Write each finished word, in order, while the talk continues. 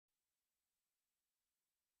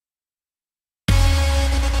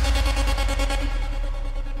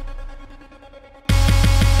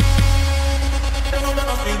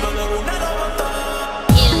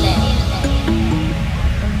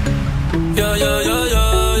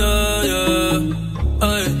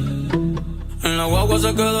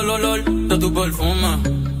te queda el olor de tu perfume.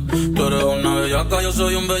 Tú eres una bellaca, yo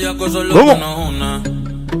soy un bellaco, eso es lo que nos une.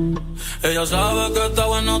 Ella sabe que está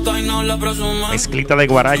buenota y no la presume. Mezclita de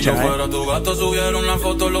Guaracha, Si yo fuera tu gato, subiera una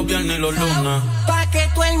foto los viernes y los lunes. Pa' que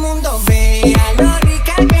todo el mundo vea lo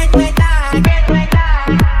rica que tú estás,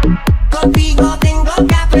 Contigo tengo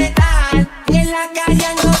que apretar. Y en la calle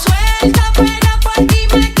ando suelto, pero por ti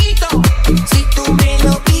me quito. Si tú me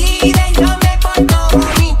lo pides, yo me porto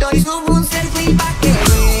bonito. Y subo un selfie pa' que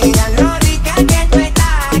vean lo rica que tú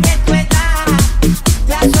estás,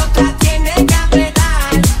 Las otras tienen que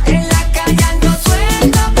apretar. En la calle ando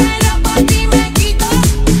suelto, pero por ti me quito.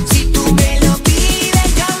 Si tú me lo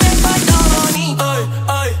pides, yo me porto bonito. Ay,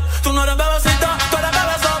 ay, tú no eres bebecita, tú eres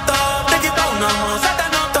bebesota. Te quito una más, se te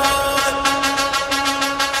nota.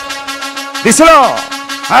 Díselo,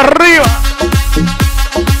 arriba.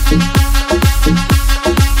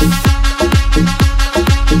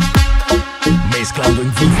 Mezclando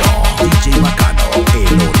en vivo, DJ Bacano,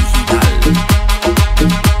 el original.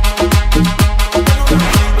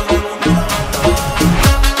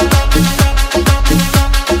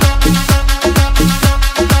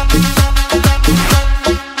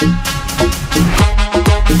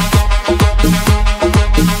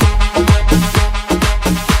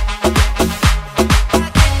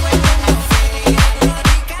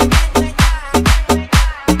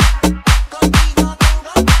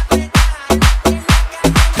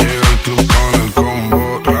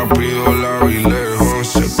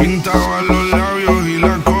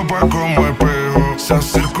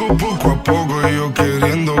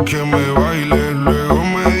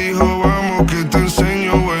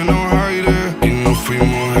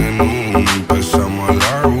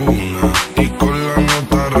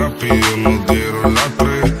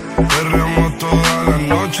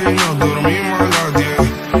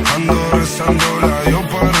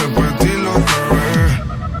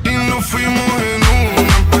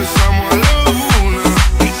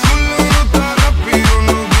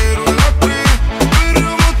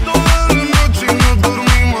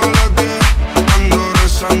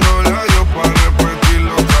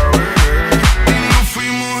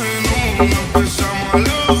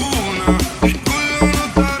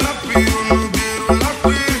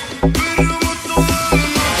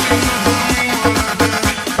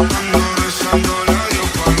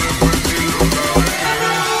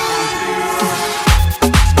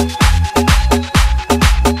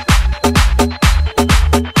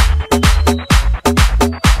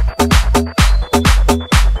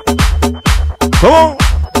 ¿Cómo?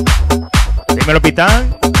 Dímelo,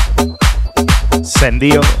 Pitán.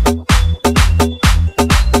 Sendido.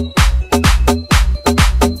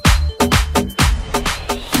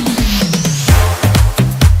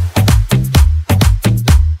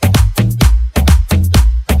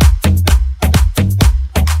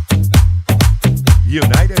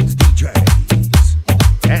 United DJs,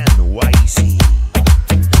 NYC.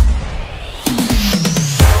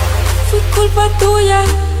 Fue culpa tuya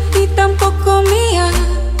y tampoco mía.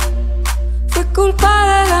 Fue culpa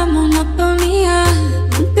de la monotonía.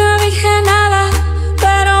 Nunca dije nada,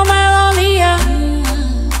 pero me dolía.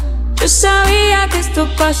 Yo sabía que esto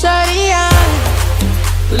pasaría.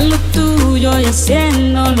 Lo tuyo y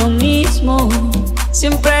haciendo lo mismo.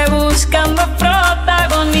 Siempre buscando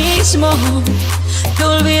protagonismo. Te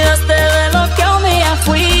olvidaste de lo que un día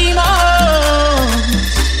fuimos.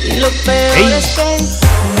 Y lo peor es que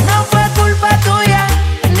no fue culpa tuya,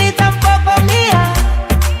 ni tampoco mía.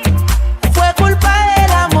 Fue culpa de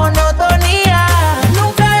la monotonía.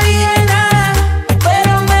 Nunca dije nada,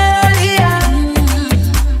 pero me dolía.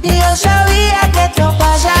 Y yo sabía que esto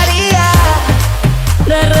pasaría.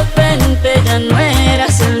 De repente ya no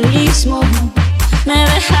eras el mismo. Me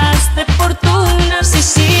dejaste por tu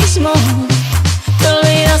narcisismo. Te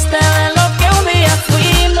olvidaste de lo que un día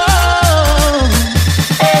fuimos.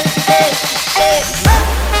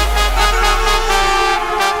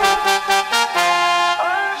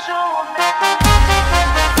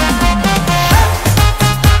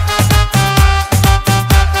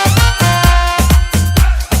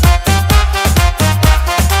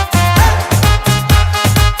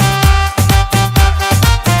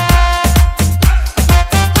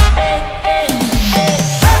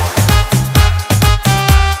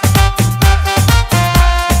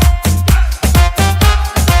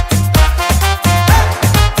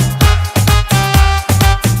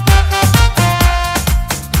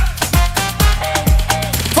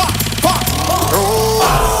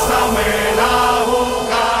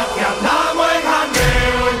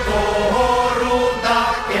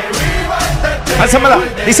 Álzamela,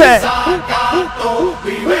 dice.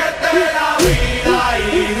 Vivete la vida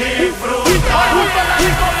y disfruta.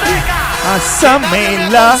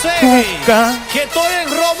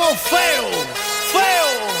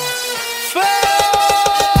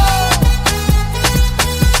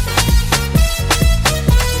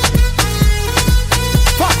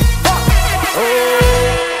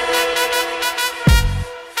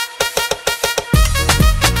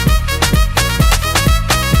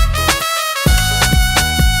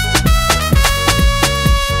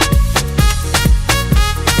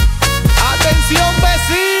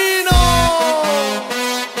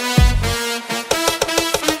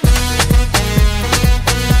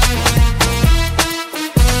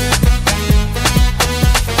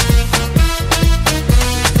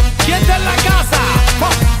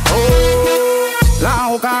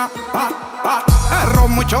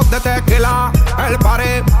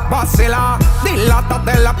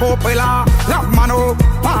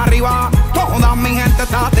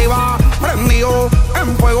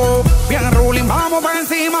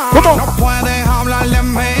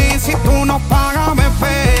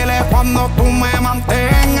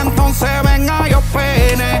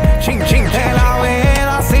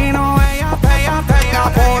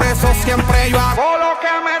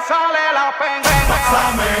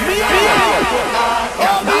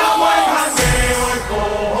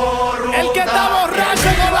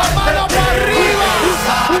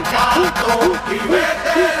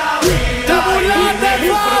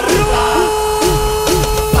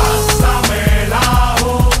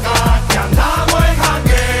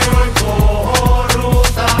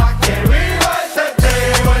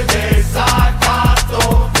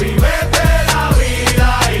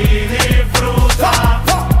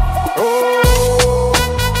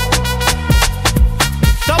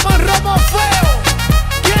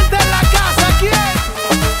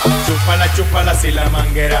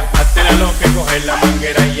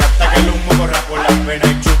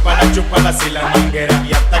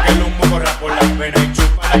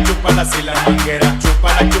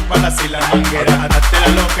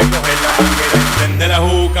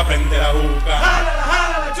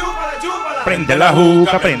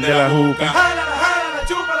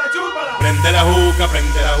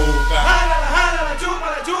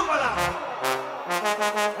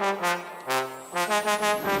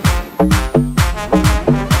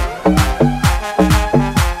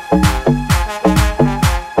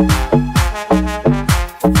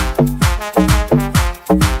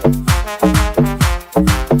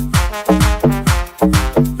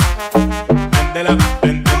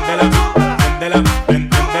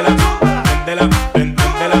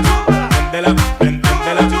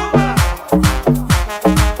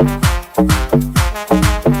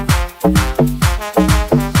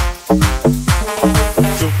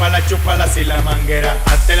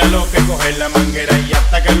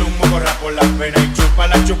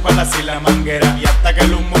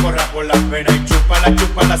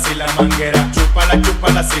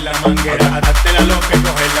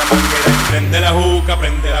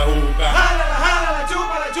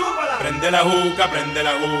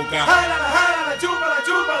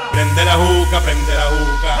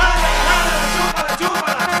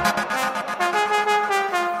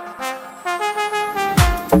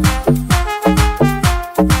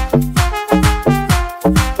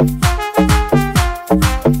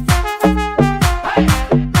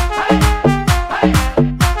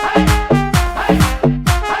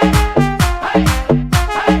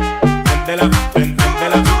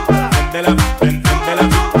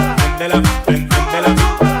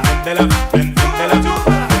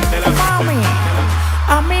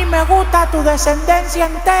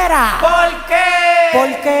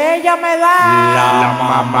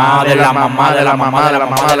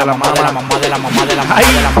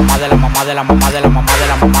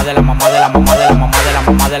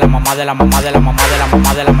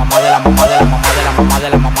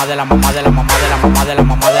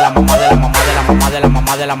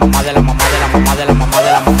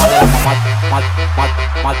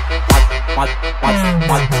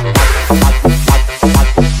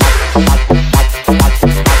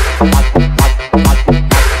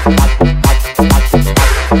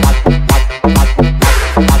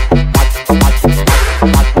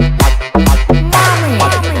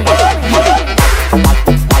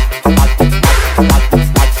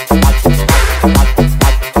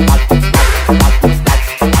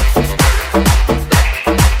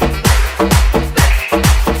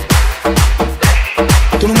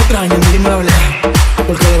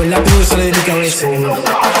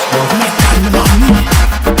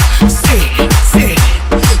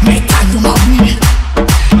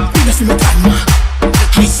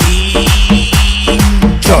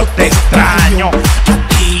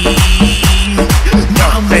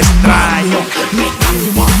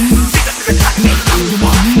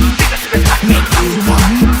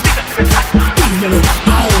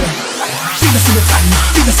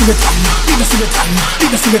 sube calma, dile sube calma,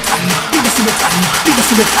 dile sube calma, dile sube calma, dile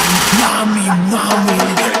sube calma, mami, mami.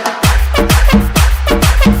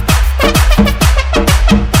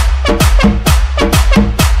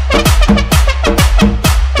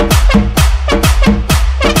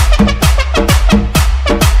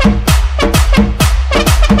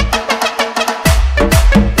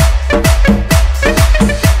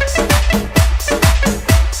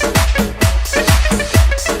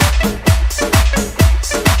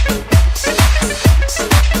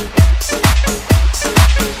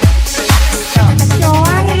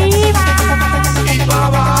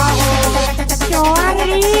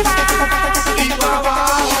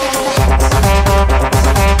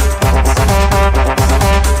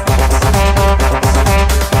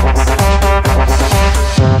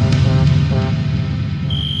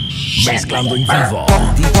 Mezclando en vivo,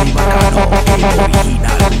 DJ Bacano, el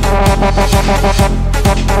original.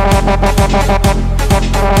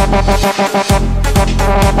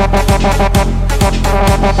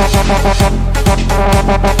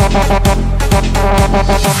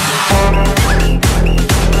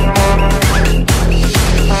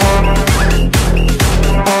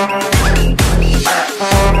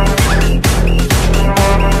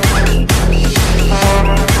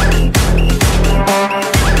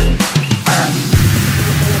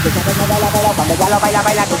 Cuando ya lo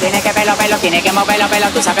baila, tú tienes que pelo, tienes que moverlo,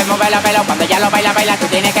 tú sabes moverlo, cuando ya lo baila, tú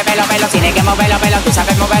tienes que pelo, tienes que moverlo, tú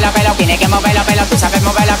sabes moverlo, tienes que moverlo, tú sabes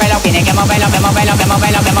moverlo, tienes que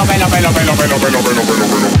moverlo,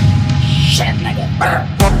 Shit, nigga.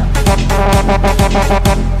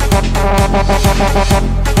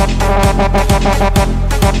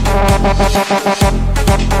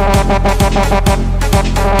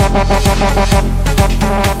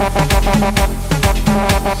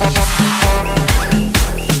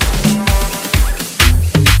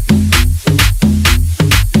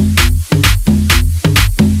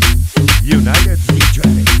 United DJs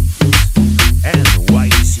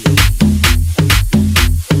NYC.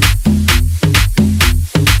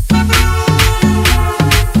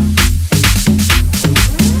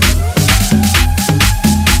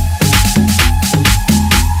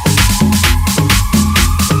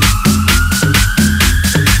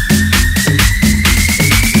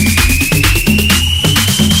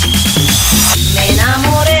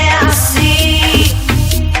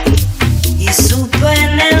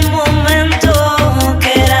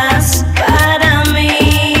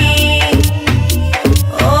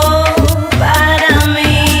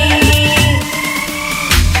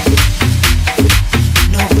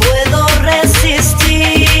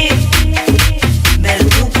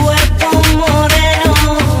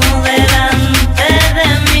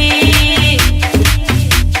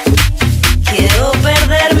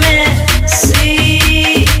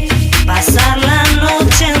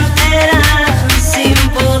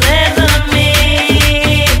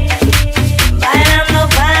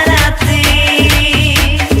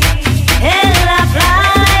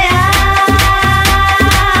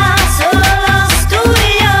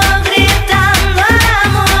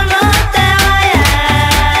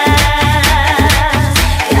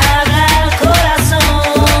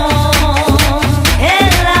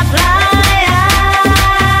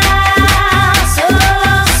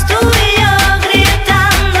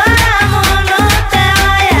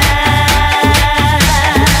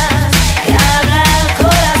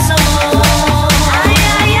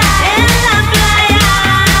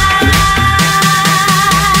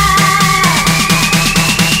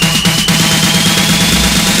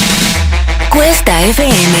 Cuesta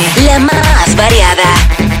FM, la más variada.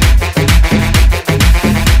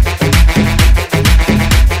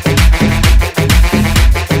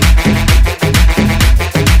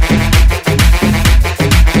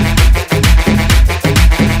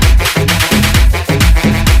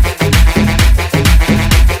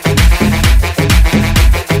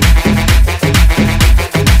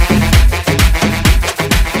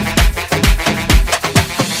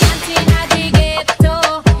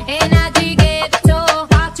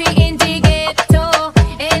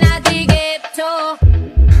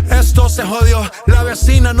 Se jodió, la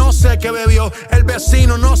vecina no sé qué bebió, el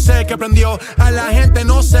vecino no sé qué prendió, a la gente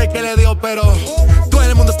no sé qué le dio, pero todo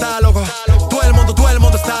el mundo está loco, todo el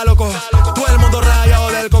mundo está loco, todo el mundo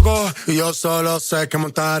rayado del coco, y yo solo sé que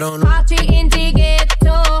montaron Party in the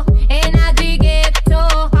ghetto, in the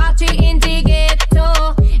ghetto, party in the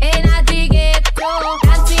ghetto, in the ghetto,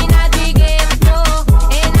 dance in the ghetto,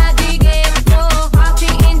 in the ghetto, party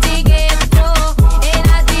in the ghetto, in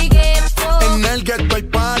the ghetto. En el ghetto hay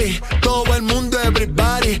party, todo el mundo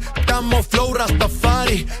everybody, estamos flow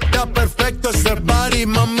Rastafari, está perfecto ese body,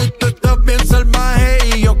 mami tú estás bien salvaje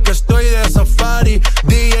y yo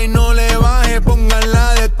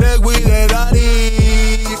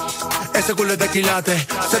quilates,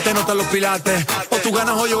 se te notan los pilates. O tú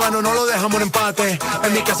ganas o yo gano, no lo dejamos en empate.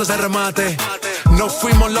 En mi casa se remate. No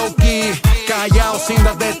fuimos low key, callados sin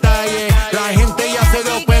dar detalles. La gente ya se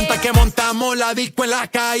dio cuenta que montamos la disco en la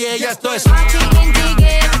calle. Y esto es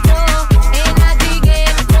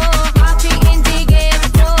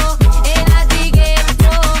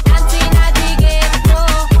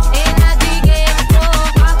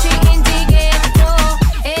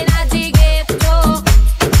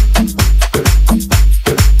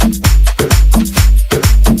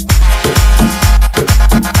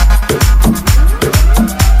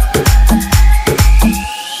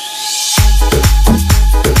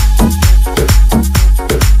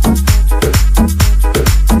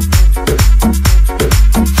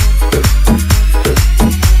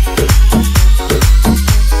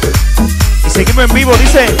seguimos en vivo,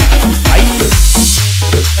 dice. Ahí.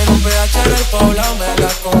 En un PH en el poblado me la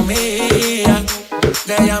comía.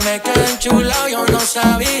 De ella me quedé enchulado, yo no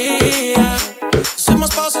sabía.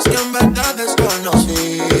 Hicimos cosas que en verdad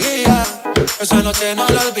desconocía. Esa noche no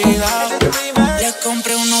la olvidaba. Le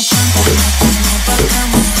compré unos pantalones pa'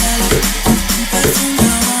 camotelar, un perfume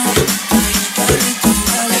amor, qué rico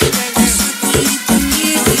huele. Ese culito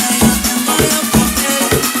mío ya yo tengo los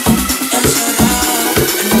papeles. Encerrado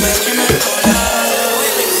en un beso en el colado.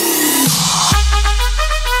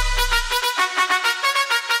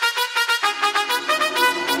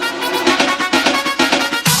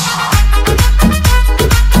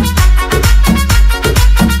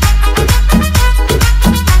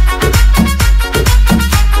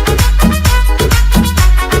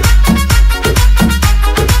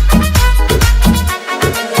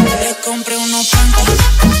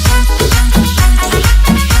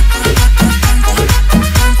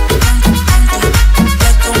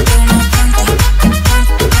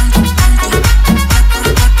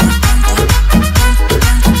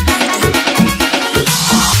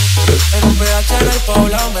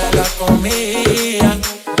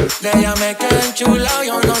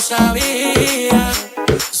 Sabía,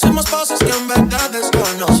 hicimos cosas que en verdad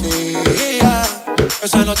desconocía.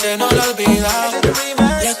 Esa noche no la olvidaba.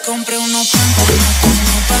 Le compré unos pantalones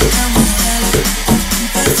pa' camotelar, un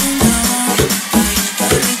perfume amor, qué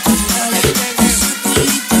rico huele. Ese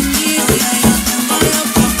culito mío ya yo tengo los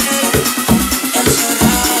papeles.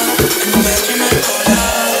 Encerrado en un beso en el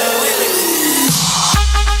colado.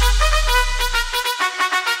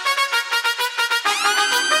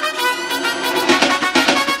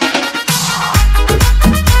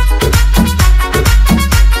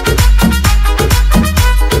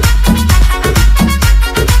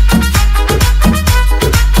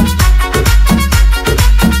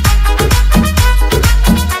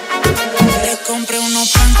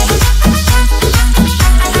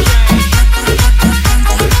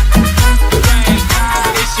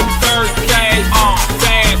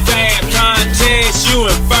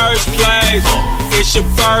 It's your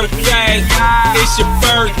birthday, it's your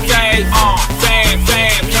birthday, bam,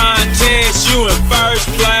 bam, contest, you in first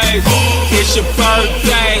place. It's your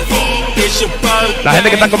birthday, it's your birthday. La gente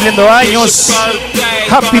que está cumpliendo años,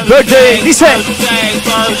 happy birthday, dice.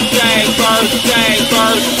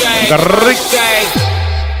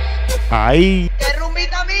 Ahí.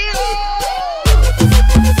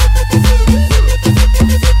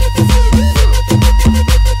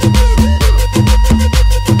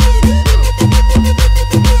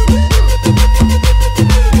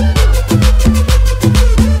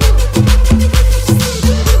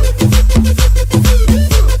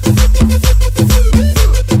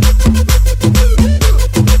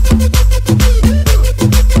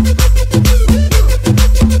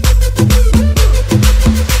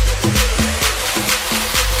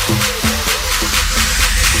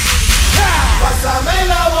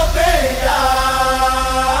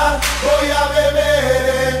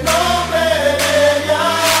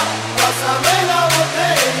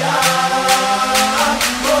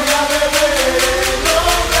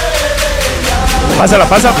 Pásala,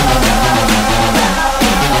 pásala.